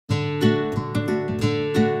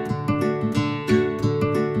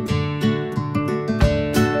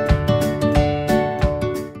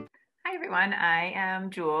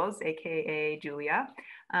Jules, AKA Julia.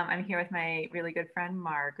 I'm here with my really good friend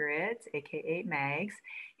Margaret, AKA Megs,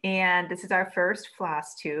 and this is our first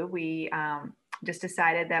floss tube. We just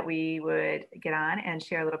decided that we would get on and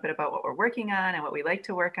share a little bit about what we're working on and what we like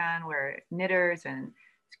to work on. We're knitters and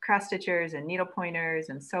cross stitchers and needle pointers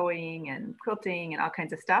and sewing and quilting and all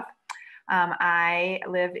kinds of stuff. I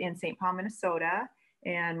live in St. Paul, Minnesota,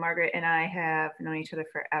 and Margaret and I have known each other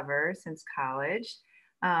forever, since college,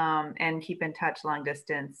 and keep in touch long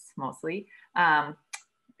distance mostly,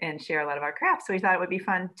 and share a lot of our crafts. So we thought it would be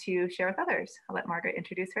fun to share with others. I'll let Margaret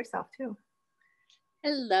introduce herself too.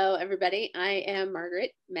 Hello, everybody. I am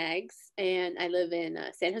Margaret Megs, and I live in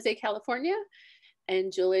San Jose, California.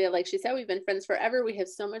 And Julia, like she said, we've been friends forever. We have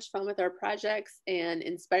so much fun with our projects and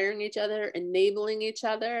inspiring each other, enabling each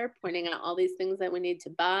other, pointing out all these things that we need to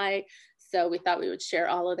buy. So we thought we would share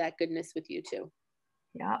all of that goodness with you too.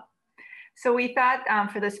 Yeah. So we thought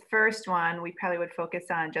for this first one, we probably would focus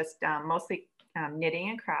on just mostly knitting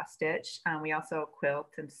and cross stitch. We also quilt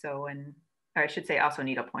and sew, or I should say also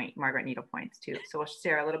needlepoint. Margaret needlepoints too. So we'll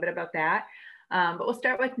share a little bit about that. But we'll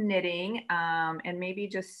start with knitting and maybe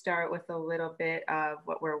just start with a little bit of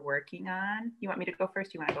what we're working on. You want me to go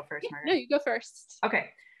first? You want to go first, Margaret? No, you go first. Okay.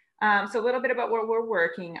 So a little bit about what we're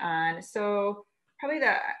working on. So probably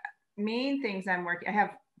the main things I'm working, I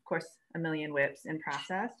have, of course, a million whips in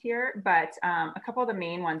process here, but a couple of the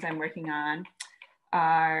main ones I'm working on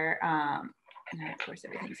are, and of course,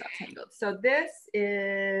 everything's all tangled. So this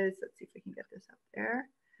is, let's see if we can get this up there.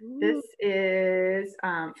 Ooh. This is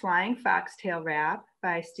Flying Foxtail Wrap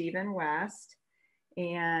by Stephen West,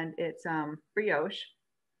 and it's brioche,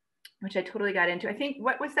 which I totally got into. I think,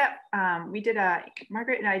 what was that?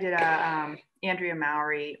 Margaret and I did a Andrea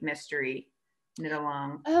Mowry mystery knit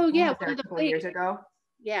along. Oh yeah, a couple of years ago.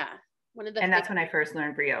 Yeah, one of the. And that's when I first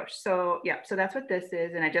learned brioche. So yeah, so that's what this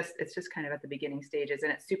is, and it's just kind of at the beginning stages,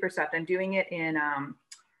 and it's super soft. I'm doing it in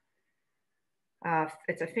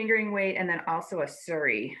it's a fingering weight and then also a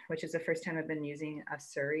suri, which is the first time I've been using a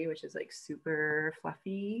suri, which is like super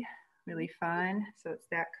fluffy, really fun. So it's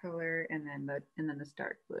that color and then this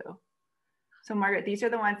dark blue. So Margaret, these are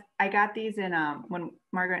the ones I got these in when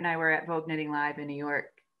Margaret and I were at Vogue Knitting Live in New York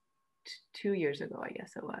 2 years ago, I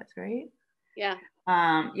guess it was, right? Yeah.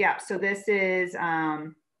 Yeah. So this is I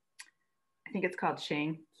think it's called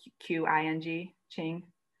Qing, Qing,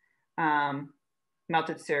 Qing.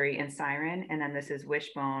 Melted suri in Siren, and then this is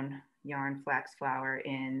Wishbone yarn flax flower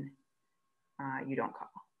in You Don't Call.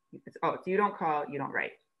 It's You Don't Call, You Don't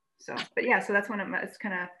Write. So, but yeah, so that's it's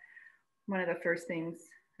kind of one of the first things,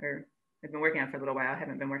 or I've been working on for a little while. I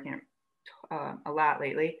haven't been working on a lot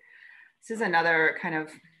lately. This is another kind of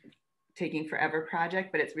taking forever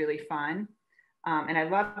project, but it's really fun. And I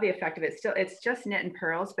love the effect of it. It's just knit and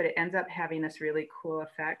pearls, but it ends up having this really cool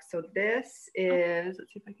effect. So this is,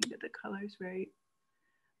 let's see if I can get the colors right.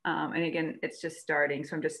 And again, it's just starting.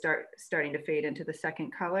 So I'm just starting to fade into the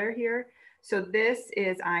second color here. So this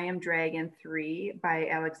is I Am Dragon 3 by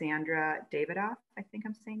Alexandra Davidoff. I think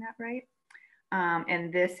I'm saying that right.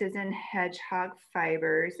 And this is in Hedgehog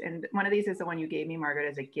Fibers. And one of these is the one you gave me, Margaret,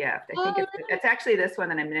 as a gift. I think it's actually this one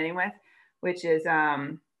that I'm knitting with, which is, I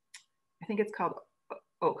think it's called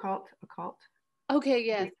Occult. Okay,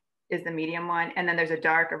 yeah. Is the medium one, and then there's a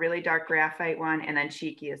really dark graphite one, and then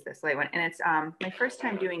Cheeky is this light one, and it's my first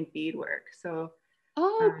time doing beadwork. So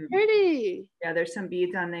pretty. Yeah, there's some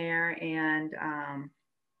beads on there, and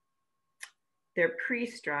they're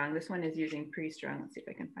pre-strung. This one is using pre-strung. Let's see if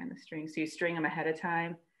I can find the string. So you string them ahead of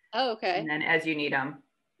time. Oh, okay. And then as you need them,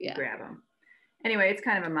 you grab them. Anyway, it's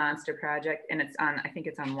kind of a monster project, and I think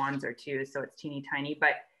it's on ones or twos, so it's teeny tiny,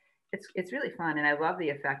 but it's really fun, and I love the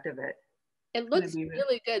effect of it. It looks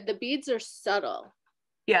really good. The beads are subtle.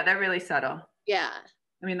 Yeah, they're really subtle. Yeah.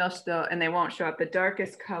 I mean, they won't show up. The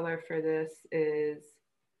darkest color for this is,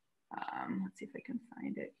 let's see if I can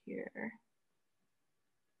find it here.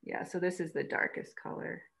 Yeah, so this is the darkest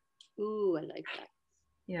color. Ooh, I like that.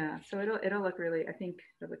 Yeah, so it'll look really, I think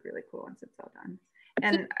it'll look really cool once it's all done.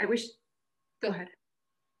 And I wish, go ahead.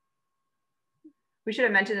 We should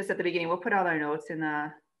have mentioned this at the beginning. We'll put all our notes in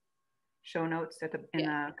the show notes in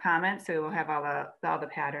the comments, so we'll have all the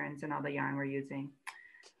patterns and all the yarn we're using.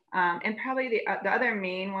 And probably the other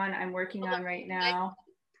main one I'm working on right now.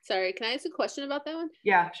 Sorry, can I ask a question about that one?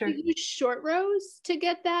 Yeah, sure. Do you use short rows to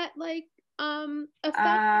get that effect,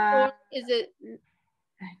 or is it?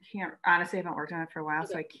 I can't, honestly, I haven't worked on it for a while,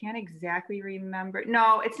 so I can't exactly remember.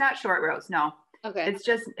 No, it's not short rows. No. Okay. It's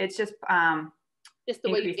just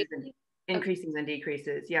the way increases and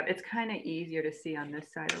decreases. Yep, it's kind of easier to see on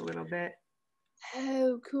this side a little bit.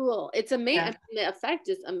 Oh, cool. It's amazing. Yeah. The effect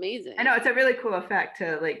is amazing. I know, it's a really cool effect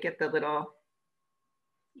to like get the little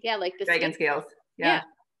Yeah, like the dragon scales. Yeah,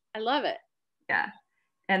 I love it. Yeah.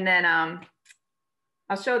 And then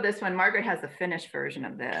I'll show this one. Margaret has the finished version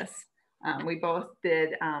of this. We both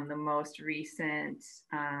did the most recent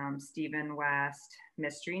Stephen West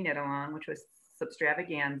mystery knit along, which was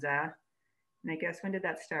Substravaganza. And I guess when did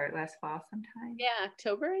that start? Last fall sometime? Yeah,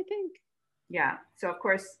 October, I think. Yeah. So of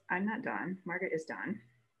course I'm not done. Margaret is done.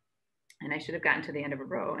 And I should have gotten to the end of a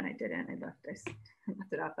row and I didn't. I left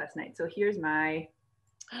it off last night. So here's my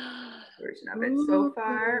version of it so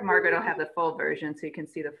far. Margaret will have the full version so you can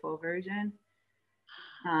see the full version.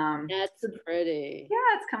 That's pretty.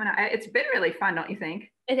 Yeah, it's coming out. It's been really fun, don't you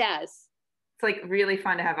think? It has. It's like really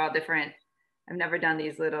fun to have all different. I've never done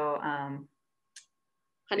these little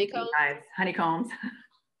honeycombs.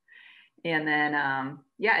 And then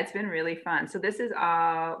yeah, it's been really fun. So this is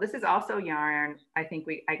also yarn I think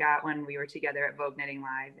I got when we were together at Vogue Knitting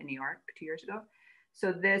Live in New York 2 years ago.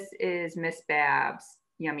 So this is Miss Bab's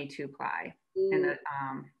Yummy 2-ply in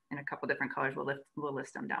a couple different colors. We'll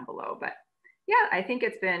list them down below. But yeah, I think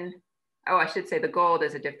it's been, oh, I should say the gold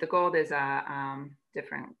is a different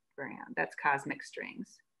brand. That's Cosmic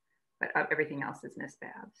Strings, but everything else is Miss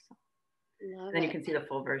Bab's. So. Then you can see the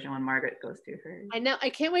full version when Margaret goes through hers. I know. I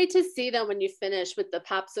can't wait to see them when you finish with the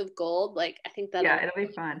pops of gold. Like, I think that'll it'll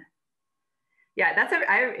be fun. Yeah,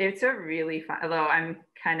 it's a really fun, although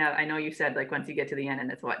I know you said like once you get to the end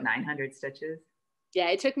and it's what, 900 stitches? Yeah,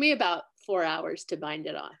 it took me about 4 hours to bind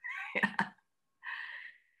it on. Yeah.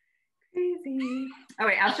 Crazy. Oh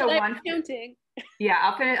wait, I'll show one. Counting. Yeah,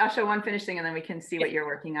 I'll show one finished thing and then we can see what you're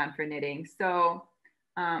working on for knitting. So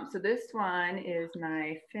so this one is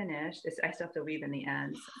my finished. I still have to weave in the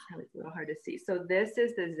ends. So it's probably a little hard to see. So this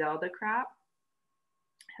is the Zelda crop.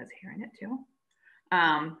 It has hair in it too.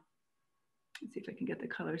 Let's see if I can get the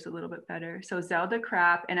colors a little bit better. So Zelda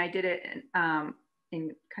crop, and I did it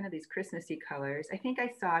in kind of these Christmassy colors. I think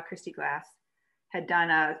I saw Christy Glass had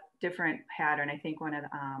done a different pattern. I think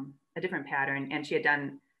a different pattern, and she had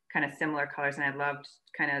done kind of similar colors, and I loved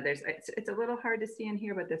kind of it's a little hard to see in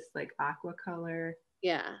here, but this like aqua color.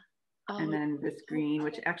 Yeah. And then this green,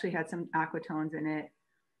 which actually had some aqua tones in it.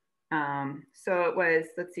 So it was,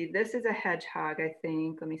 let's see, this is a hedgehog, I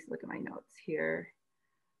think. Let me look at my notes here.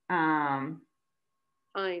 Pine.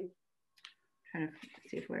 Trying to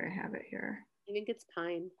see where I have it here. I think it's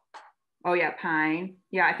pine. Oh yeah, pine.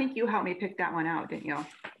 Yeah, I think you helped me pick that one out, didn't you?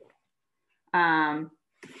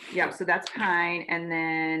 Yeah, so that's pine. And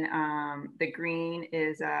then the green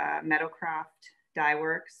is Meadowcroft Dye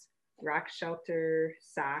Works Rock Shelter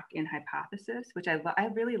Sock in Hypothesis, which I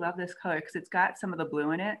really love this color because it's got some of the blue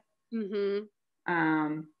in it. Mm-hmm.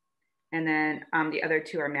 And then the other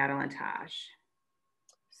two are Madeline Tosh.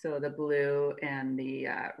 So the blue and the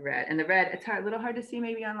red. And the red, it's a little hard to see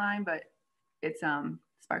maybe online, but it's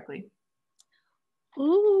sparkly.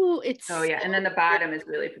 Ooh, it's so yeah. And then the bottom is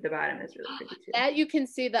really pretty too. That you can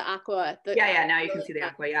see the aqua. Yeah. Now you can see the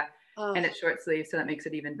aqua. Yeah, and it's short sleeve, so that makes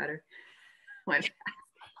it even better. But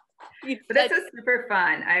this is super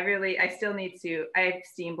fun. I still need to. I've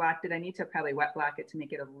steam blocked it. I need to probably wet block it to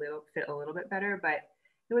make it fit a little bit better. But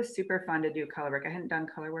it was super fun to do color work. I hadn't done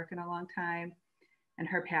color work in a long time, and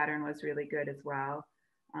her pattern was really good as well.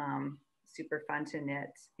 Super fun to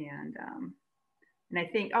knit, and I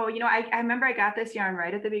think, I remember I got this yarn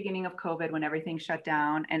right at the beginning of COVID when everything shut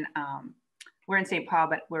down, and we're in St. Paul,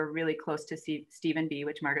 but we're really close to Stephen B,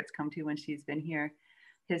 which Margaret's come to when she's been here,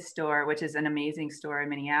 his store, which is an amazing store in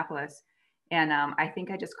Minneapolis. And I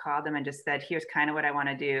think I just called them and just said, here's kind of what I want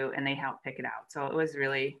to do. And they helped pick it out. So it was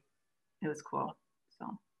cool. So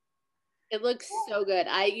it looks so good.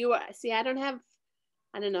 I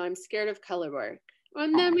don't know. I'm scared of color work. Well,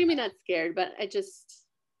 no, maybe not scared, but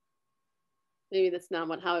maybe that's not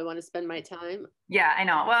how I want to spend my time. Yeah, I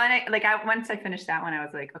know. Well, and once I finished that one, I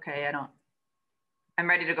was like, okay, I'm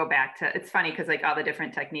ready to go back to, it's funny because like all the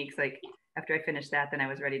different techniques, like after I finished that, then I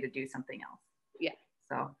was ready to do something else. Yeah.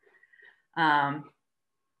 So, all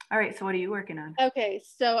right. So what are you working on? Okay.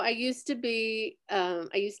 So I used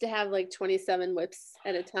to have like 27 whips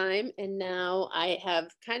at a time. And now I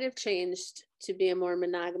have kind of changed to be a more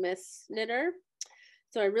monogamous knitter.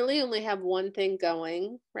 So I really only have one thing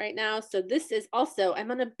going right now. So this is also,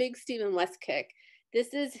 I'm on a big Stephen West kick.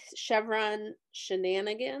 This is Chevron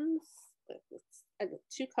Shenanigans. I have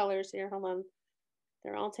two colors here. Hold on.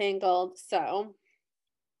 They're all tangled. So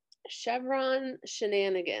Chevron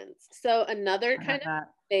Shenanigans. So another kind of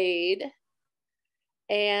fade.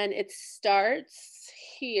 And it starts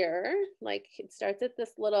here. Like it starts at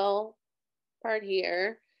this little part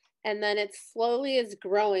here. And then it slowly is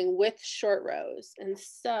growing with short rows. And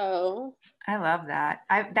so I love that.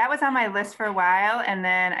 That was on my list for a while, and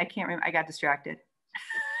then I can't remember. I got distracted.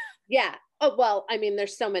 Yeah. Oh, well, I mean,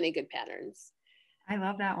 there's so many good patterns. I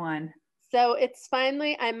love that one. So it's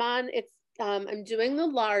finally, I'm doing the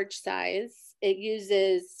large size. It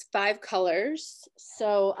uses 5 colors.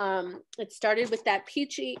 So it started with that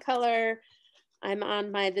peachy color.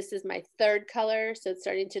 This is my 3rd color. So it's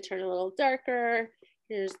starting to turn a little darker.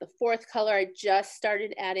 Here's the 4th color I just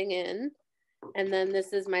started adding in. And then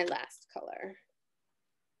this is my last color.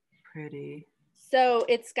 Pretty. So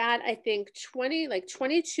it's got, I think,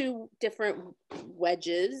 22 different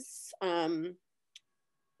wedges.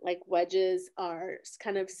 Like wedges are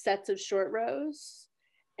kind of sets of short rows.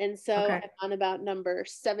 And so Okay. I'm on about number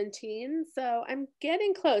 17. So I'm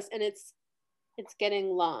getting close, and it's getting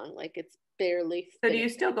long, like it's barely So finished. do you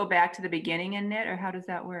still go back to the beginning and knit, or how does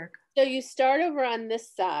that work? So you start over on this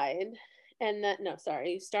side, and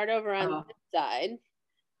you start over on this side.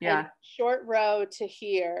 Yeah. And short row to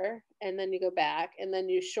here, and then you go back, and then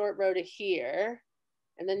you short row to here,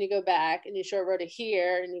 and then you go back, and you short row to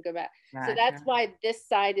here, and you go back. Gotcha. So that's why this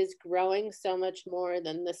side is growing so much more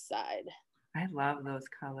than this side. I love those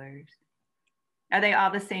colors. Are they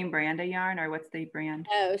all the same brand of yarn, or what's the brand?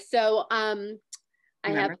 Oh, so I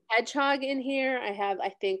have hedgehog in here.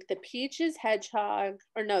 I think the peach is hedgehog,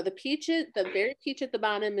 or no, the very peach at the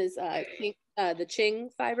bottom is the Ching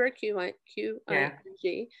fiber,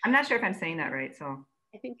 QING. I'm not sure if I'm saying that right, so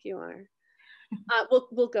I think you are.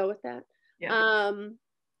 We'll go with that. Yeah.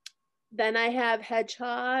 Then I have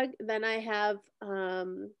hedgehog. Then I have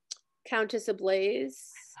Countess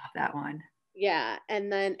Ablaze. I love that one. Yeah,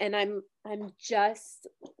 and I'm just,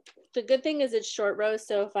 the good thing is it's short rows,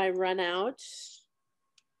 so if I run out,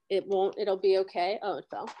 it'll be okay. Oh, it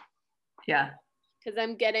fell. Yeah. Because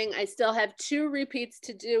I still have 2 repeats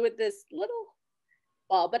to do with this little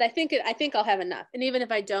ball, but I think I'll have enough. And even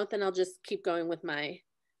if I don't, then I'll just keep going with my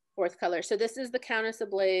 4th color. So this is the Countess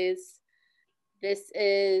Ablaze. This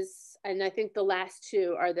is, and I think the last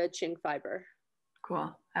 2 are the Ching fiber.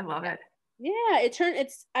 Cool. I love it. Yeah,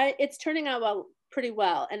 it's turning out pretty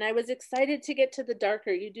well. And I was excited to get to the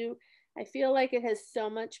darker. I feel like it has so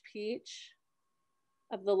much peach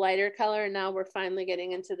of the lighter color, and now we're finally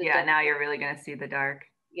getting into the dark. Now you're really going to see the dark.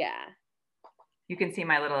 Yeah. You can see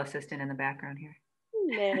my little assistant in the background here.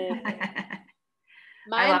 No.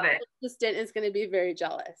 I love it. My assistant is going to be very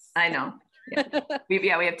jealous. I know. Yeah. we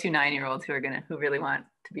have 2 9-year-olds who really want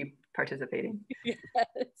to be participating. Yes.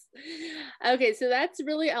 Okay, so that's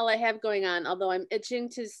really all I have going on, although I'm itching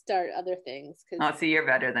to start other things. Oh, see, you're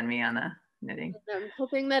better than me on the knitting. I'm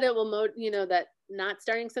hoping that it will that not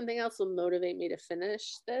starting something else will motivate me to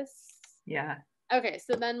finish this. Yeah. Okay,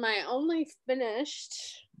 so then my only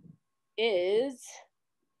finished is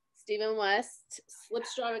Stephen West Slip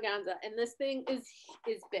Stravaganza, and this thing is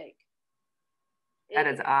big. That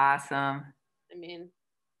is awesome. I mean,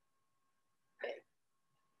 big.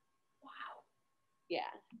 Wow. Yeah.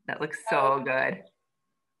 That looks so good.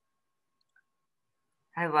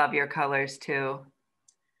 I love your colors too.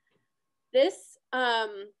 This,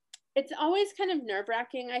 it's always kind of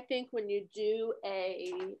nerve-wracking, I think, when you do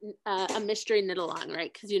a mystery knit along,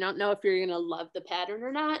 right? Because you don't know if you're going to love the pattern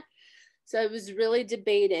or not. So I was really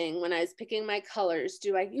debating when I was picking my colors,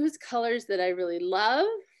 do I use colors that I really love?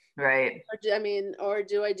 Right. Or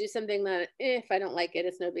do I do something that if I don't like it,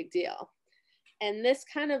 it's no big deal? And this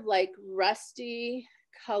kind of like rusty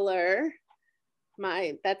color,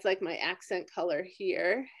 that's like my accent color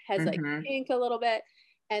here, has like pink a little bit.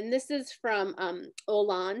 And this is from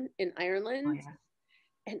Olan in Ireland. Oh, yeah.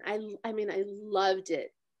 And I loved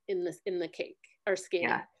it in the cake or skein.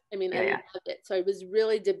 Yeah. I loved it. So I was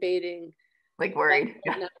really debating, like worried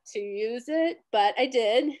not to use it, but I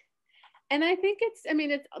did. And I think it's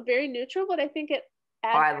very neutral, but I think it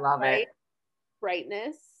adds I love it.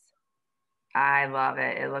 Brightness. I love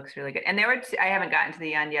it. It looks really good. And I haven't gotten to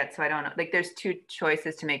the end yet, so I don't know. Like there's 2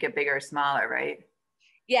 choices to make it bigger or smaller, right?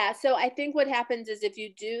 Yeah. So I think what happens is if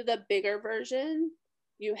you do the bigger version,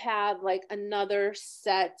 you have like another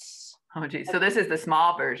set. Oh, geez. So this is the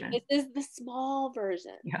small version. This is the small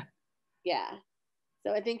version. Yeah. Yeah.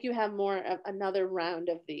 So I think you have more of another round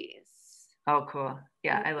of these. Oh, cool.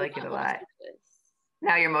 Yeah, I like it a lot.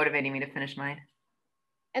 Now you're motivating me to finish mine.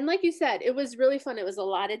 And like you said, it was really fun. It was a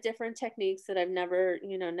lot of different techniques that I've never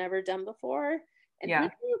done before. And who knew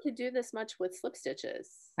you could do this much with slip stitches?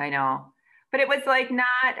 I know. But it was like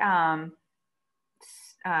not,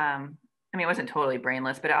 it wasn't totally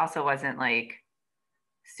brainless, but it also wasn't like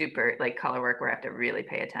super like color work where I have to really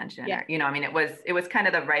pay attention. Yeah. Or, it was kind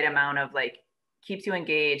of the right amount of like, keeps you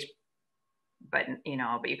engaged, but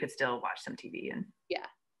you could still watch some TV and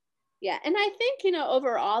yeah. And I think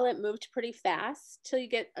overall it moved pretty fast till you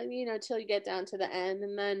get down to the end,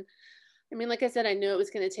 and then I mean, like I said, I knew it was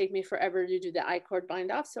going to take me forever to do the I-cord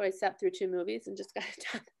bind off, so I sat through 2 movies and just got it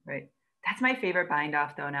done. Right. That's my favorite bind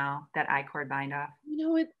off though now, that I-cord bind off. You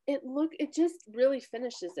know, it just really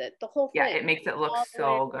finishes it, the whole thing. Yeah, it makes it look all the way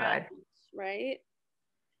so around, good. right?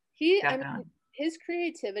 I mean, Definitely. his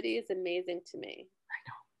creativity is amazing to me. I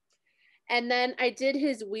know. And then I did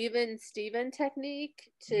his weave-in Steven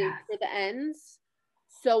technique Yes. for the ends.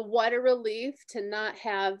 So what a relief to not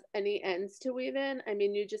have any ends to weave in. I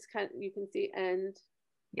mean, you can see end.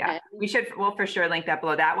 Yeah, we'll for sure link that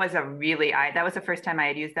below. That was that was the first time I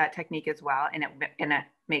had used that technique as well. And it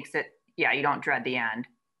makes it, yeah, you don't dread the end.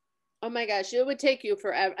 Oh my gosh, it would take you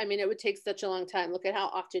forever. I mean, it would take such a long time. Look at how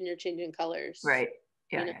often you're changing colors. Right.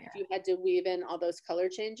 Yeah. If you had to weave in all those color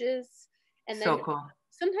changes. And then so cool.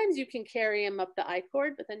 Sometimes you can carry them up the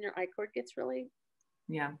I-cord, but then your I-cord gets really.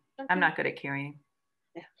 Yeah. I'm not good at carrying.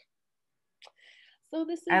 Yeah. So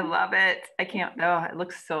I love it. I can't, oh, it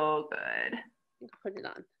looks so good. Put it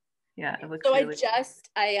on. Yeah, it looks so really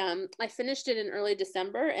I finished it in early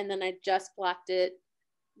December, and then I just blocked it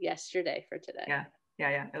yesterday for today.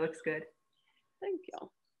 Yeah, it looks good. Thank you.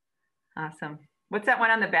 Awesome. What's that one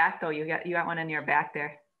on the back though? You got one on your back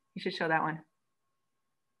there. You should show that one.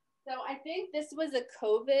 So I think this was a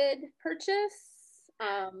COVID purchase.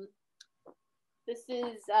 This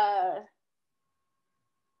is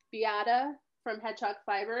Beata from Hedgehog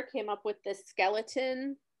Fiber came up with this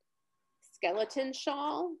skeleton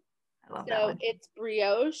shawl. I love that one. It's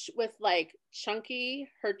brioche with like chunky,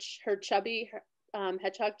 her chubby,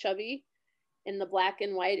 hedgehog chubby in the black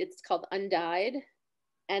and white. It's called Undyed.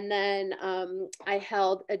 And then I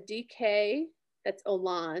held a DK that's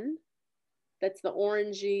Olan. That's the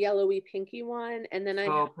orangey, yellowy, pinky one. And then I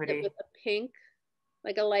held it with a pink,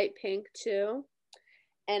 like a light pink too.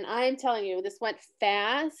 And I'm telling you, this went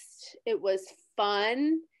fast. It was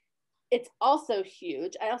fun. It's also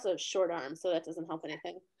huge. I also have short arms, so that doesn't help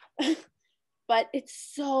anything. But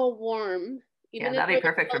it's so warm. Yeah, that'd be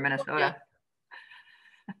perfect for Minnesota.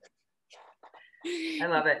 I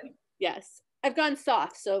love it. Yes. I've gone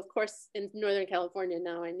soft. So, of course, in Northern California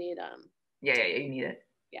now I need... Yeah, you need it.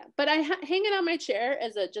 Yeah, but I hang it on my chair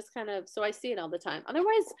as a just kind of, so I see it all the time.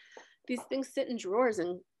 Otherwise, these things sit in drawers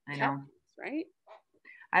and cabinets, right?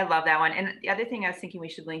 I love that one. And the other thing I was thinking we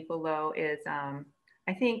should link below is,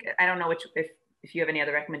 I think, I don't know if you have any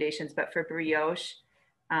other recommendations, but for brioche,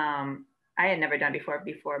 I had never done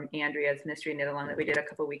before Andrea's mystery knit along that we did a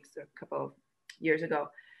couple years ago.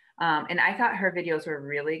 And I thought her videos were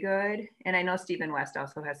really good. And I know Stephen West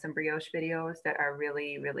also has some brioche videos that are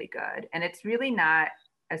really, really good. And it's really not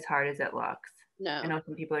as hard as it looks. No. I know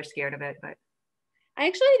some people are scared of it, but. I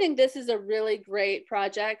actually think this is a really great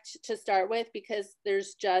project to start with because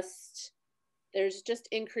there's just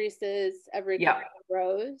increases every couple of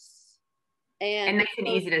rows. And nice and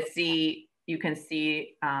easy to see. You can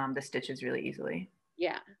see the stitches really easily.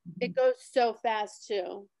 Yeah. It goes so fast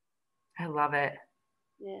too. I love it.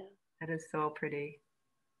 Yeah. That is so pretty.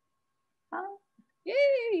 Oh.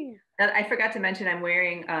 Yay! I forgot to mention I'm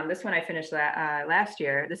wearing this one I finished last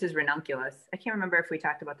year. This is Ranunculus. I can't remember if we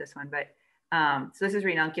talked about this one, but so this is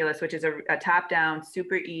Ranunculus, which is a top-down,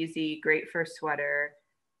 super easy, great first sweater,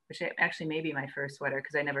 which actually may be my first sweater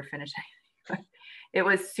because I never finished anything. It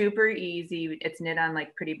was super easy. It's knit on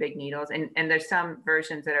like pretty big needles, and there's some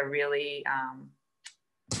versions that are really kind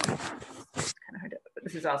of hard to,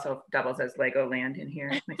 this is also doubles as Legoland in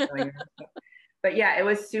here. But yeah, it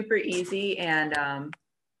was super easy and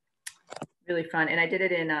really fun. And I did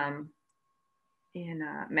it in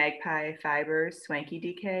Magpie Fibers Swanky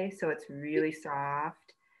DK, so it's really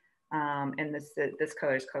soft. And this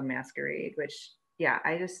color is called Masquerade, which yeah,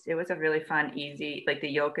 it was a really fun, easy. Like the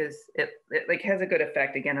yoke it like has a good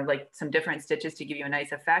effect again of like some different stitches to give you a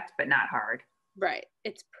nice effect, but not hard. Right,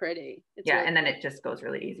 it's pretty. It's yeah, really and then it just goes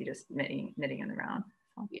really easy, just knitting in the round.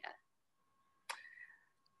 So. Yeah.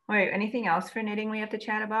 All right, anything else for knitting we have to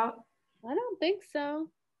chat about? I don't think so.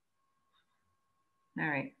 All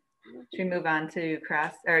right. Should we move on to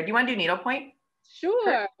cross, or do you want to do needlepoint?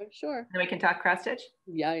 Sure. Then we can talk cross stitch.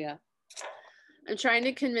 Yeah. I'm trying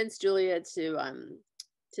to convince Julia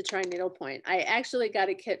to try needlepoint. I actually got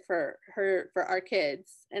a kit for our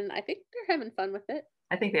kids, and I think they're having fun with it.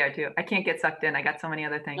 I think they are too. I can't get sucked in. I got so many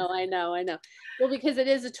other things. Oh, I know. Well, because it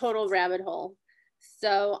is a total rabbit hole.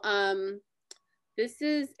 So this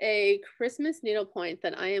is a Christmas needlepoint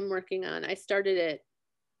that I am working on. I started it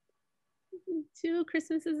 2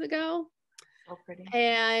 Christmases ago. So pretty.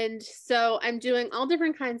 And so I'm doing all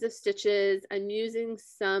different kinds of stitches. I'm using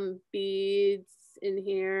some beads in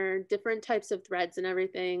here, different types of threads and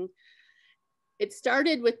everything. It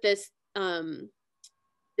started with this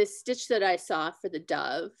this stitch that I saw for the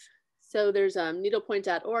dove. So there's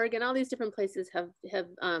needlepoint.org, and all these different places have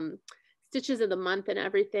stitches of the month and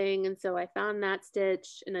everything. And so I found that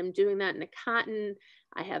stitch, and I'm doing that in a cotton.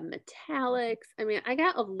 I have metallics. I mean, I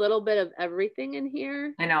got a little bit of everything in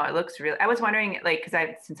here. I know, it looks really, I was wondering, like,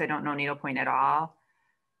 since I don't know needlepoint at all,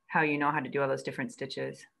 how you know how to do all those different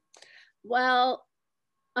stitches. Well,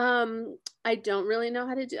 I don't really know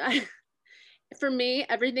how to do it. For me,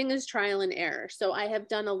 everything is trial and error. So I have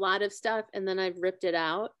done a lot of stuff and then I've ripped it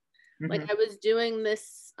out. Like I was doing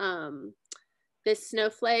this this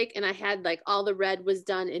snowflake, and I had like all the red was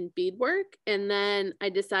done in beadwork, and then I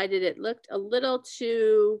decided it looked a little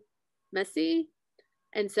too messy,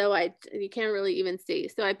 and so you can't really even see.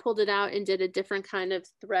 So I pulled it out and did a different kind of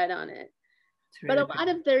thread on it. Really, but a lot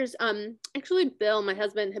of there's actually Bill, my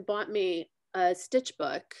husband, had bought me a stitch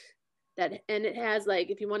book and it has like,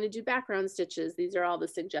 if you want to do background stitches, these are all the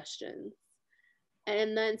suggestions.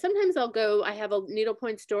 And then sometimes I have a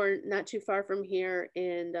needlepoint store not too far from here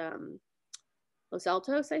in Los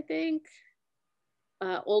Altos, I think,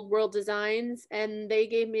 Old World Designs. And they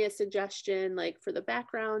gave me a suggestion like for the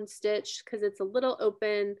background stitch, because it's a little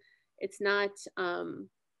open. It's not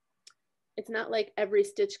like every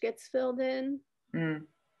stitch gets filled in.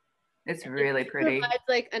 It's really pretty. It provides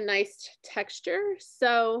like a nice texture.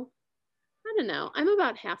 So I don't know. I'm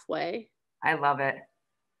about halfway. I love it.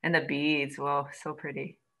 And the beads, whoa, so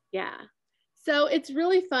pretty. Yeah. So it's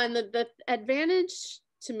really fun. The advantage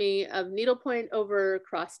to me of needlepoint over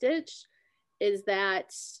cross stitch is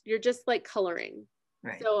that you're just like coloring.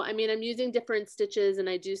 Right. So, I mean, I'm using different stitches, and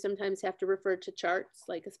I do sometimes have to refer to charts,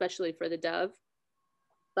 like especially for the dove,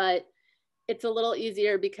 but it's a little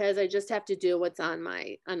easier because I just have to do what's on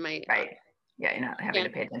my. Right. Yeah. You're not having to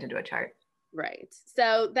pay attention to a chart. Right.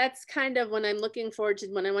 So that's kind of when I'm looking forward to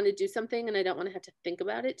when I want to do something and I don't want to have to think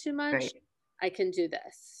about it too much. Right. I can do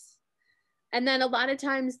this. And then a lot of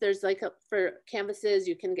times there's like for canvases,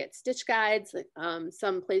 you can get stitch guides. Like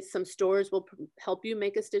some stores will help you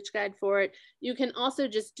make a stitch guide for it. You can also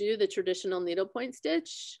just do the traditional needlepoint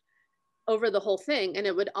stitch over the whole thing, and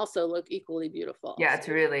it would also look equally beautiful. Yeah, it's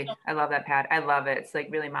really, I love that pad. I love it. It's like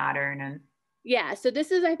really modern. And yeah, so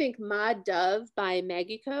this is, I think, Mod Dove by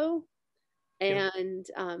Maggie Co. And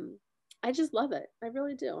I just love it. I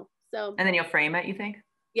really do. So. And then you'll frame it, you think?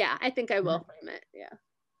 Yeah, I think I will frame it. Yeah.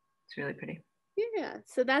 It's really pretty. Yeah.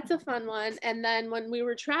 So that's a fun one. And then when we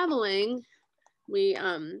were traveling, we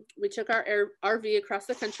took our RV across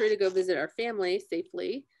the country to go visit our family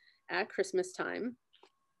safely at Christmas time.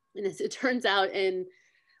 And as it turns out, in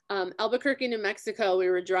Albuquerque, New Mexico, we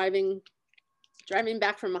were driving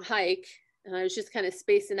back from a hike, and I was just kind of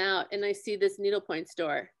spacing out, and I see this needlepoint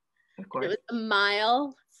store. Of course. It was a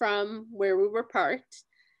mile from where we were parked,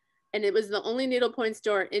 and it was the only needlepoint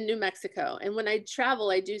store in New Mexico. And when I travel,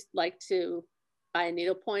 I do like to buy a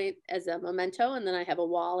needlepoint as a memento, and then I have a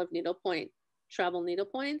wall of travel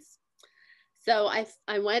needlepoints. So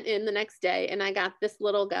I went in the next day, and I got this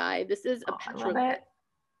little guy. This is a petroglyph.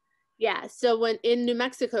 Yeah, so when in New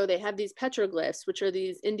Mexico, they have these petroglyphs, which are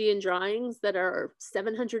these Indian drawings that are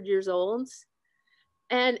 700 years old.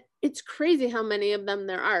 And it's crazy how many of them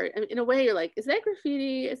there are. I mean, in a way, you're like, is that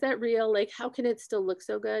graffiti? Is that real? Like, how can it still look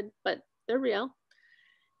so good? But they're real.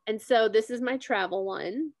 And so this is my travel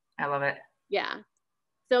one. I love it. Yeah.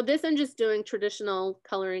 So this, I'm just doing traditional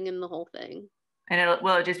coloring in the whole thing. And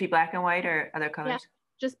will it just be black and white or other colors? Yeah,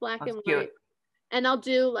 just black and white. And I'll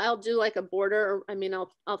do like a border. I mean,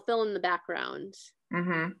 I'll fill in the background,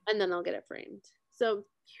 and then I'll get it framed. So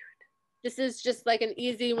this is just like an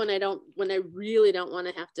easy when I really don't want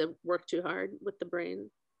to have to work too hard with the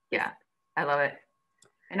brain. Yeah, I love it.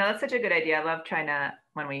 I know that's such a good idea. I love trying to,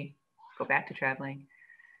 when we go back to traveling,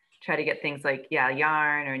 try to get things like,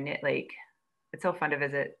 yarn or knit. Like, it's so fun to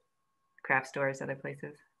visit craft stores, other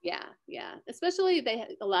places. Yeah, yeah. Especially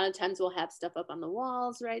a lot of times we'll have stuff up on the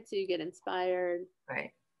walls, right? So you get inspired. Right.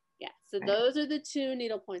 Yeah. So those are the 2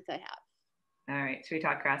 needlepoints I have. All right. Should we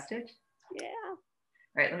talk cross stitch? Yeah. All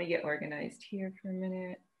right. Let me get organized here for a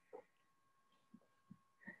minute.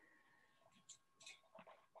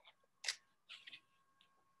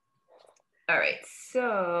 All right.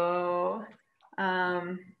 So,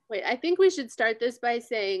 wait, I think we should start this by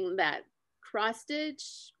saying that cross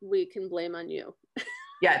stitch we can blame on you.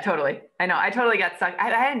 Yeah, totally. I know. I totally got stuck. I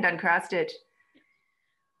hadn't done cross stitch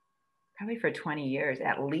probably for 20 years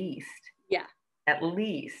at least. Yeah. At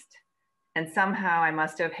least. And somehow I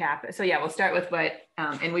must have happened. So yeah, we'll start with what,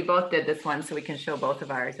 and we both did this one so we can show both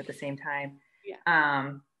of ours at the same time. Yeah.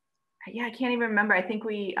 I can't even remember. I think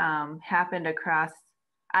we happened across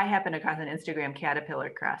an Instagram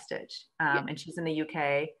caterpillar cross stitch. And she's in the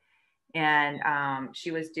UK. And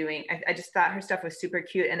she was doing, I just thought her stuff was super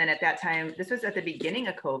cute. And then at that time, this was at the beginning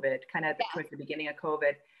of COVID, kind of towards the beginning of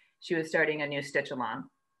COVID, she was starting a new stitch along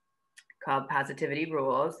called Positivity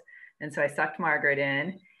Rules. And so I sucked Margaret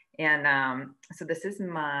in. And so this is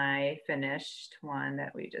my finished one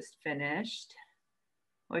that we just finished.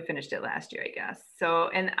 Well, we finished it last year, I guess. So,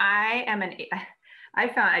 and I am I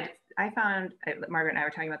found, Margaret and I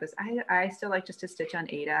were talking about this. I still like just to stitch on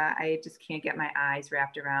Aida. I just can't get my eyes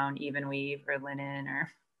wrapped around even weave or linen, or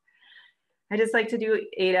I just like to do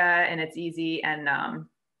Aida, and it's easy, and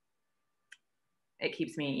it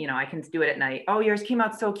keeps me, you know, I can do it at night. Oh, yours came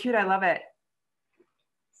out so cute. I love it.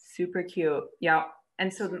 Super cute. Yeah.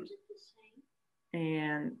 And so,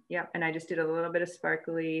 and yeah, and I just did a little bit of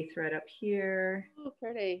sparkly thread up here. Oh,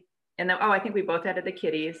 pretty. And then, oh, I think we both added the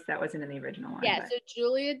kitties. That wasn't in the original one. Yeah, but. so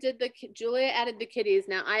Julia added the kitties.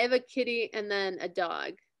 Now I have a kitty and then a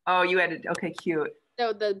dog. Oh, you added, okay, cute.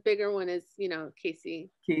 So the bigger one is, you know, Casey.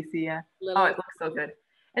 Casey, yeah. Little. Oh, it looks so good.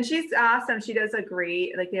 And she's awesome. She does a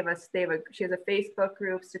great, like she has a Facebook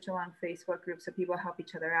group, Stitch Along Facebook group. So people help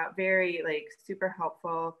each other out. Very like super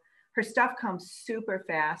helpful. Her stuff comes super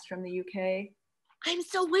fast from the UK. I'm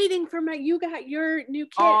still waiting for you got your new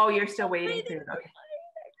kit. Oh, you're still waiting for it. Okay.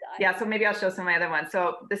 Yeah, so maybe I'll show some of my other ones.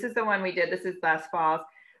 So this is the one we did. This is last fall.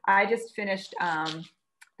 I just finished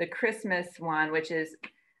the Christmas one, which is,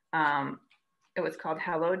 it was called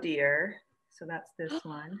Hello Dear. So that's this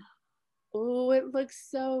one. Oh, it looks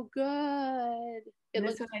so good.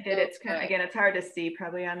 This one I did, it's kind of, again, it's hard to see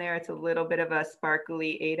probably on there. It's a little bit of a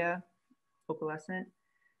sparkly Aida opalescent.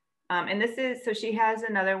 And this is, so she has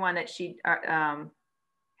another one that she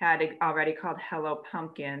had already called Hello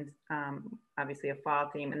Pumpkin, obviously a fall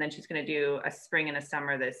theme. And then she's going to do a spring and a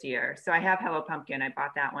summer this year. So I have Hello Pumpkin. I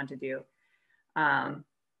bought that one to do.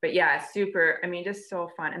 But yeah, super, I mean, just so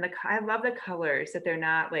fun. And I love the colors, that they're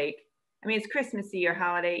not like, I mean, it's Christmassy or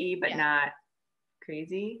holiday-y, but not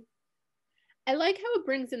crazy. I like how it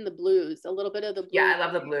brings in the blues, a little bit of the blues. Yeah, I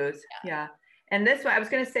love the blues. Yeah. And this one, I was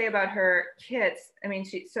going to say about her kits. I mean,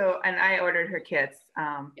 and I ordered her kits.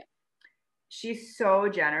 She's so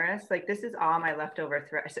generous. Like, this is all my leftover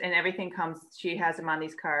thread, and everything comes, she has them on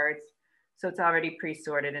these cards. So it's already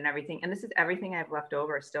pre-sorted and everything. And this is everything I have left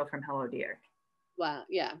over still from Hello Dear. Wow.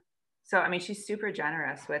 Yeah. So, I mean, she's super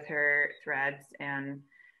generous with her threads, and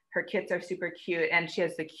her kits are super cute. And she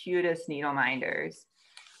has the cutest needle minders.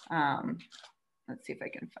 Let's see if I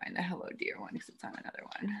can find the Hello Dear one, because it's on another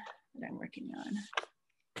one that I'm working on.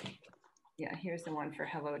 Yeah, here's the one for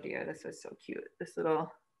Hello Dear. This was so cute. This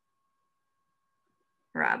little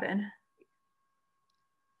robin.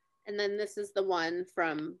 And then this is the one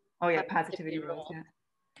from, oh yeah, Positivity Rules. Yeah.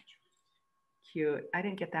 Cute. I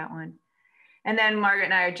didn't get that one. And then Margaret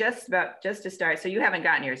and I are just to start. So you haven't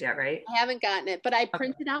gotten yours yet, right? I haven't gotten it, but I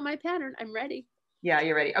printed out my pattern. I'm ready. Yeah,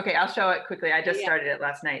 you're ready. Okay, I'll show it quickly. I just started it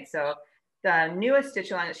last night. So the newest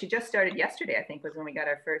stitch along that she just started yesterday, I think, was when we got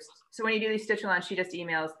our first. So when you do these stitch alongs, she just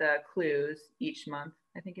emails the clues each month,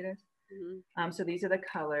 I think it is. Mm-hmm. So these are the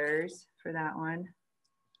colors for that one.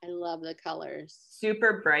 I love the colors.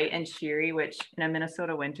 Super bright and cheery, which in a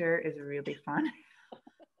Minnesota winter is really fun.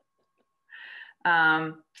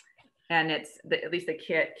 And it's at least the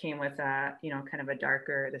kit came with a, you know, kind of a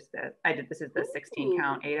darker, this is the 16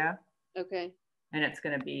 count Aida. Okay. And it's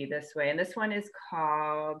going to be this way. And this one is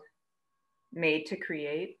called Made to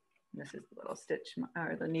Create. And this is the little stitch,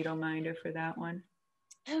 or the needle minder for that one.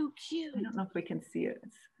 Oh, cute. I don't know if we can see it.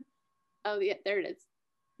 Oh yeah, there it is.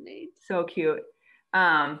 Made. So cute.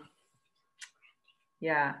 Yeah.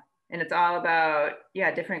 And it's all about,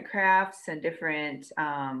 different crafts and different,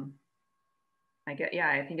 I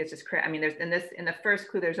think it's just, I mean, there's in the first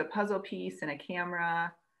clue, there's a puzzle piece and a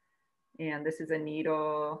camera, and this is a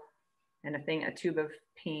needle and a tube of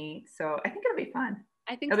paint. So I think it'll be fun.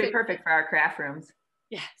 I think it'll be perfect for our craft rooms.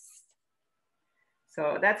 Yes.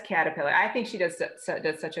 So that's Caterpillar. I think she does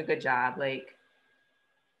such a good job, like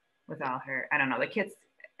with all her, I don't know, the kits.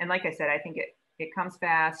 And like I said, I think it comes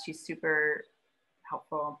fast. She's super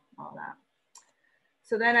helpful, all that.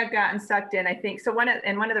 So then I've gotten sucked in, I think. So one of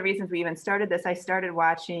the reasons we even started this, I started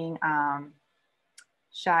watching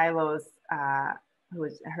Shiloh's, who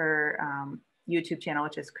is her YouTube channel,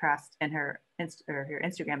 which is crossed, and her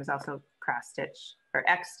Instagram is also cross stitch or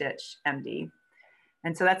X stitch MD.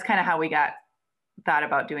 And so that's kind of how we thought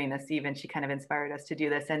about doing this. Even she kind of inspired us to do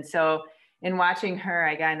this. And so in watching her,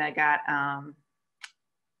 I got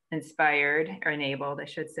inspired, or enabled, I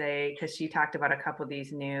should say, because she talked about a couple of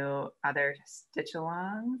these new other stitch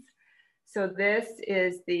alongs. So this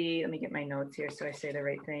is let me get my notes here so I say the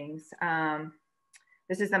right things.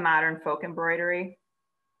 This is the Modern Folk Embroidery.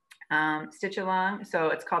 stitch along. So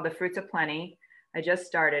it's called the Fruits of Plenty. I just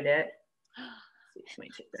started it. Let me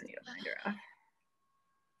take the needle binder off.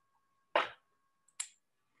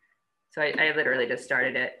 So I literally just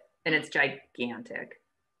started it, and it's gigantic.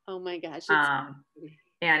 Oh my gosh.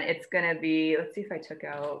 And it's gonna be, let's see if I took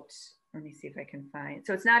out, let me see if I can find,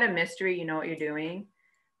 so it's not a mystery, you know what you're doing.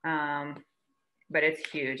 But it's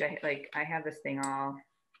huge. I have this thing all,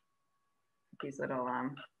 these little,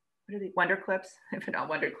 what are these, Wonder Clips? I put all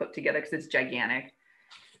Wonder Clip together because it's gigantic.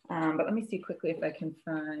 But let me see quickly if I can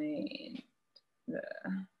find the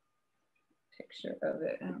picture of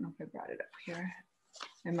it. I don't know if I brought it up here.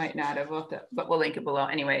 I might not have, but we'll link it below.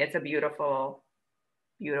 Anyway, it's a beautiful,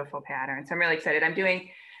 beautiful pattern. So I'm really excited. I'm doing,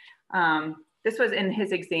 this was in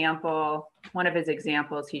his example, one of his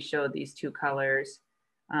examples, he showed these two colors.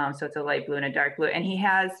 So it's a light blue and a dark blue. And he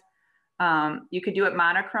has, you could do it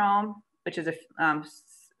monochrome, which is a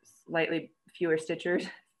slightly fewer stitches,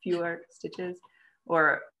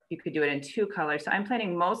 or you could do it in two colors. So I'm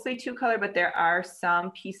planning mostly two color, but there are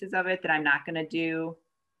some pieces of it that I'm not gonna do.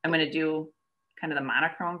 I'm gonna do kind of the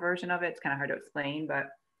monochrome version of it. It's kind of hard to explain, but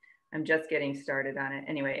I'm just getting started on it.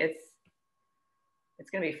 Anyway, it's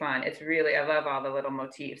gonna be fun. It's really, I love all the little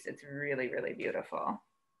motifs. It's really, really beautiful.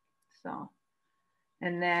 So,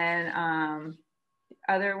 and then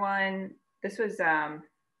the other one, this was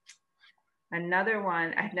another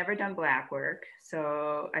one. I've never done black work.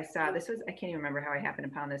 So I saw, this was, I can't even remember how I happened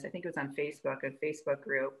upon this. I think it was on Facebook, a Facebook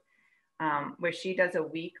group, where she does a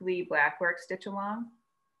weekly black work stitch along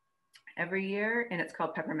every year, and it's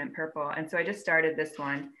called Peppermint Purple. And so I just started this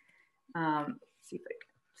one. Let's see if I can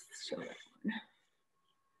show that one.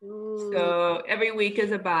 Ooh. So every week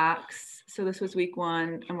is a box. So this was week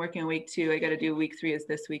 1. I'm working on week 2. I got to do week 3 is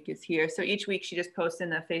this week is here. So each week she just posts in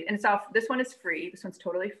the face, and it's all, this one is free. This one's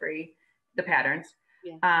totally free, the patterns.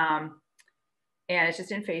 Yeah. And it's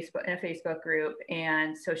just in Facebook, in a Facebook group.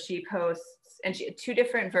 And so she posts, and she had 2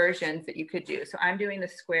 different versions that you could do. So I'm doing the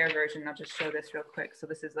square version. I'll just show this real quick. So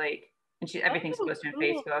this is like, and everything's posted on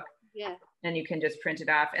Facebook. Yeah. And you can just print it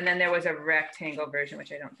off. And then there was a rectangle version,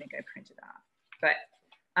 which I don't think I printed off. But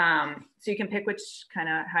so you can pick which kind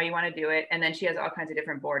of how you want to do it. And then she has all kinds of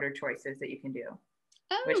different border choices that you can do,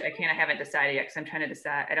 which I haven't decided yet because I'm trying to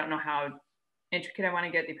decide. I don't know how intricate I want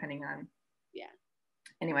to get depending on. Yeah.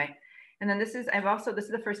 Anyway, and then this is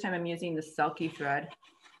the first time I'm using the sulky thread.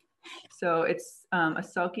 So it's a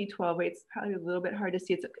sulky 12 weight. It's probably a little bit hard to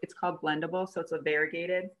see. It's called blendable. So it's a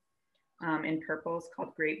variegated in purples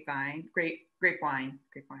called grapevine.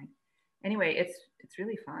 Anyway, it's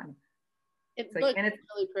really fun. It's like, and it's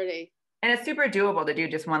really pretty. And it's super doable to do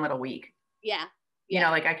just one little week. Yeah. You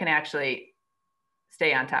know, like I can actually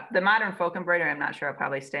stay on top. The modern folk embroidery, I'm not sure I'll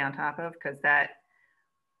probably stay on top of because that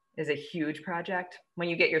is a huge project. When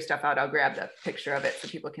you get your stuff out, I'll grab the picture of it so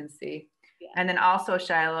people can see. Yeah. And then also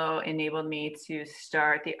Shiloh enabled me to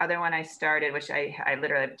start, the other one I started, which I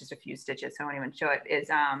literally have just a few stitches, so I won't even show it, is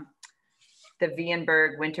the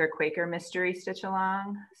Vienberg Winter Quaker Mystery Stitch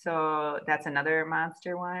Along. So that's another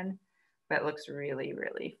monster one. But it looks really,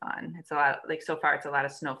 really fun. It's a lot, like so far it's a lot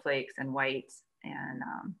of snowflakes and whites. And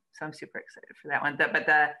so I'm super excited for that one.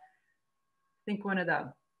 I think one of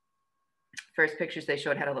the first pictures they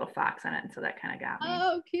showed had a little fox on it. And so that kind of got me.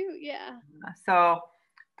 Oh, cute, yeah. So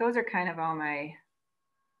those are kind of all my,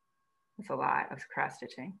 it's a lot of cross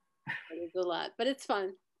stitching. It is a lot, but it's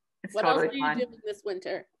fun. It's what totally else are you doing this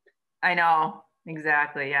winter? I know,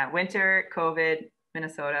 exactly, yeah. Winter, COVID,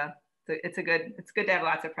 Minnesota. So it's good to have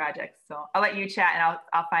lots of projects. So I'll let you chat and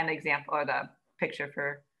I'll find the example or the picture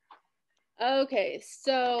for. Okay,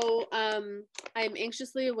 so I'm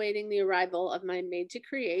anxiously awaiting the arrival of my made to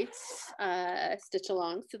create stitch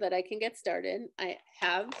along so that I can get started. I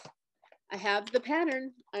have the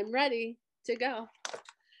pattern. I'm ready to go.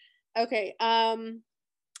 Okay,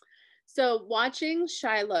 so watching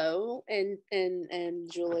Shiloh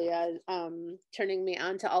and Julia turning me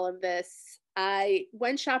on to all of this, I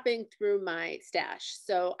went shopping through my stash.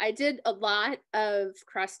 So I did a lot of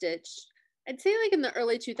cross stitch. I'd say like in the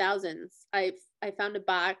early 2000s, I found a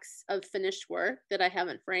box of finished work that I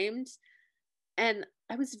haven't framed. And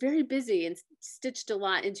I was very busy and stitched a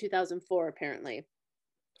lot in 2004, apparently.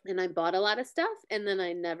 And I bought a lot of stuff and then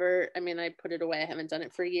I put it away. I haven't done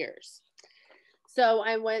it for years. So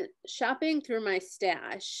I went shopping through my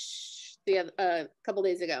stash a couple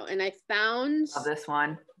days ago and I found this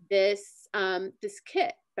one. This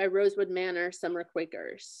kit by Rosewood Manor Summer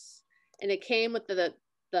Quakers, and it came with the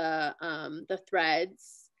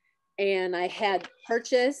threads, and I had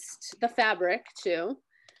purchased the fabric too.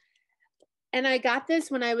 And I got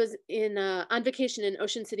this when I was in on vacation in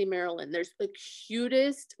Ocean City, Maryland. There's the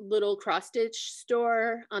cutest little cross stitch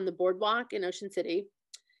store on the boardwalk in Ocean City.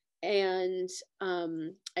 And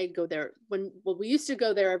I go there well, we used to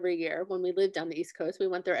go there every year when we lived on the East Coast. We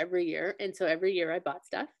went there every year. And so every year I bought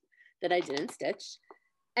stuff that I didn't stitch.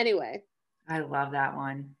 Anyway. I love that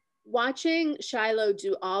one. Watching Shiloh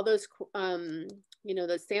do all those,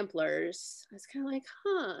 those samplers, I was kind of like,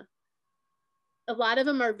 huh. A lot of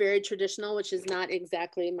them are very traditional, which is not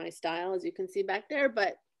exactly my style, as you can see back there.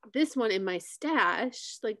 But this one in my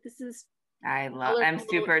stash, like this is. I'm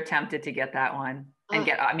super tempted to get that one and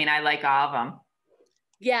I like all of them.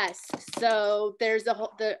 Yes. So there's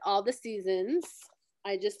all the seasons.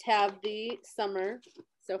 I just have the summer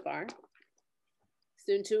so far.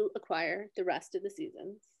 Soon to acquire the rest of the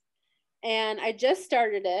seasons. And I just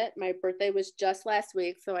started it. My birthday was just last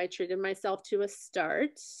week, so I treated myself to a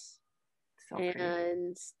start. So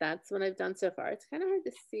and that's what I've done so far. It's kind of hard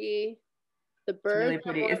to see. The bird. It's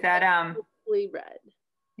really pretty. Is that red?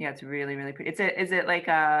 Yeah, it's really, really pretty. Is it like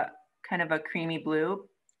a kind of a creamy blue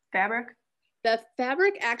fabric? The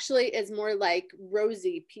fabric actually is more like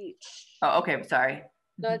rosy peach. Oh, okay. Sorry.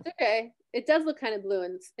 No, it's okay. It does look kind of blue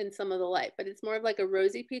in some of the light, but it's more of like a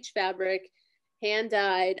rosy peach fabric, hand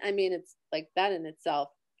dyed. I mean, it's like that in itself.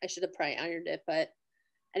 I should have probably ironed it, but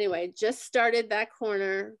anyway, just started that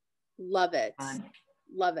corner. Love it. Fun.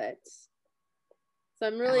 Love it. So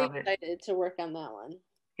I'm really excited to work on that one.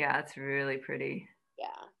 Yeah, it's really pretty. Yeah.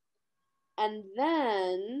 And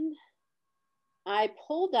then I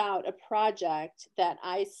pulled out a project that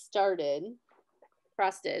I started,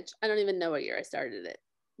 cross stitch. I don't even know what year I started it.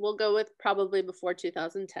 We'll go with probably before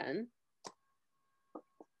 2010.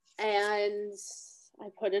 And I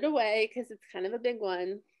put it away because it's kind of a big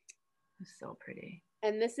one. It's so pretty.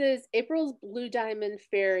 And this is April's Blue Diamond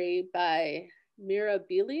Fairy by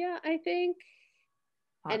Mirabilia, I think.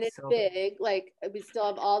 Oh, and it's so big. Like, we still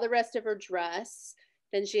have all the rest of her dress.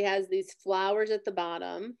 Then she has these flowers at the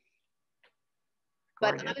bottom.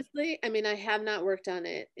 Gorgeous. But honestly, I mean, I have not worked on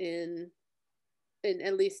it in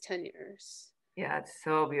at least 10 years. Yeah, it's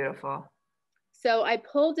so beautiful. So I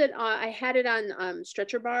pulled it on. I had it on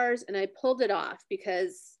stretcher bars, and I pulled it off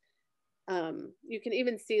because you can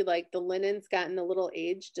even see like the linen's gotten a little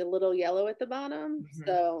aged, a little yellow at the bottom. Mm-hmm.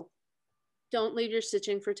 So don't leave your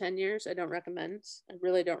stitching for 10 years. I don't recommend. I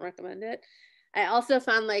really don't recommend it. I also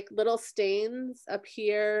found like little stains up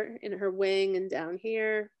here in her wing and down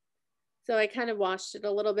here. So I kind of washed it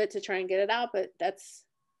a little bit to try and get it out, but that's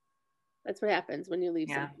what happens when you leave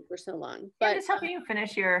something for so long. But just helping you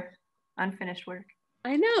finish your unfinished work.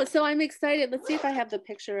 I know. So I'm excited. Let's see if I have the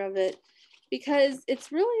picture of it, because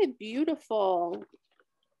it's really beautiful.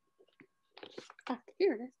 Ah,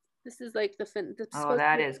 here it is. This is like the oh,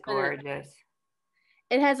 that is gorgeous.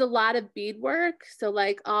 It has a lot of beadwork. So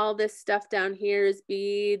like all this stuff down here is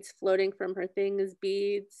beads. Floating from her thing is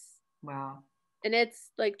beads. Wow. And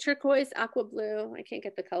it's like turquoise, aqua blue. I can't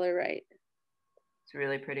get the color right. It's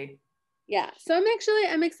really pretty. Yeah. So I'm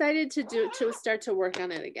excited to start to work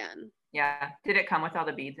on it again. Yeah. Did it come with all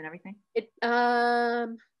the beads and everything?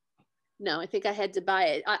 No, I think I had to buy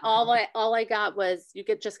it. All I got was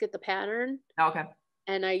just get the pattern. Oh, okay.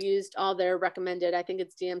 And I used all their recommended, I think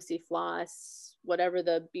it's DMC floss, whatever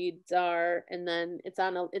the beads are, and then it's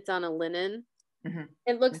on a linen. Mm-hmm.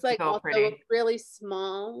 It looks it's like so also pretty. A really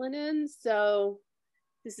small linen. So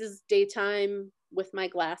this is daytime with my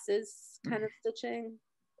glasses kind of stitching.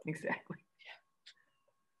 Exactly.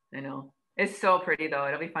 Yeah. I know. It's so pretty though.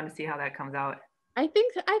 It'll be fun to see how that comes out. I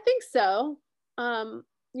think so. The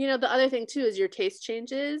other thing too is your taste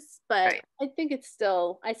changes, but right. I think I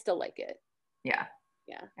still like it. Yeah.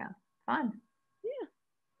 Yeah. Yeah. Fun.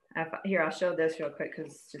 Yeah. Here, I'll show this real quick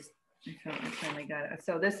because I finally got it.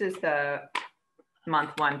 So this is the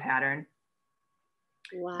month 1 pattern.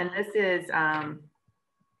 Wow. And this is,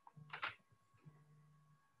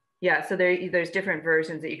 so there's different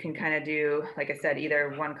versions that you can kind of do, like I said,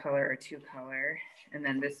 either 1 color or 2 color. And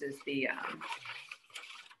then this is the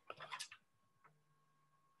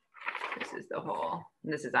whole,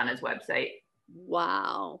 and this is on his website.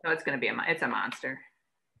 Wow. So it's going to be it's a monster,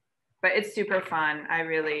 but it's super fun.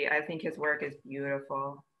 I think his work is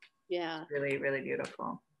beautiful. Yeah. It's really, really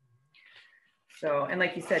beautiful. So, and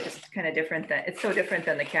like you said, just kind of different it's so different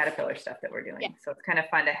than the caterpillar stuff that we're doing. Yeah. So it's kind of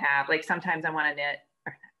fun to have, like, sometimes I want to knit,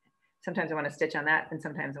 or sometimes I want to stitch on that. And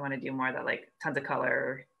sometimes I want to do more of that, like tons of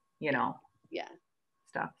color,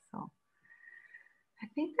 stuff. So I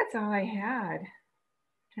think that's all I had. I'm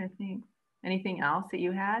trying to think. Anything else that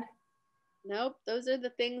you had? Nope. Those are the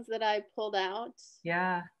things that I pulled out.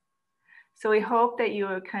 Yeah. So we hope that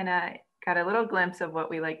you kind of got a little glimpse of what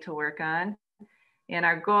we like to work on. And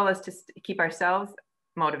our goal is to keep ourselves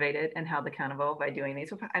motivated and held accountable by doing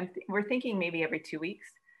these. We're thinking maybe every 2 weeks.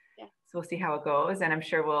 Yeah. So we'll see how it goes. And I'm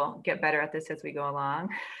sure we'll get better at this as we go along.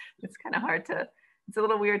 It's kind of hard it's a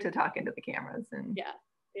little weird to talk into the cameras and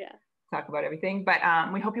talk about everything. But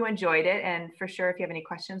we hope you enjoyed it. And for sure, if you have any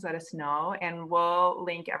questions, let us know. And we'll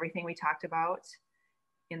link everything we talked about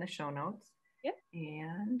in the show notes. Yep.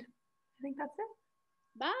 And I think that's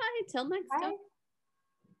it. Bye. Till next time.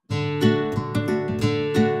 Bye.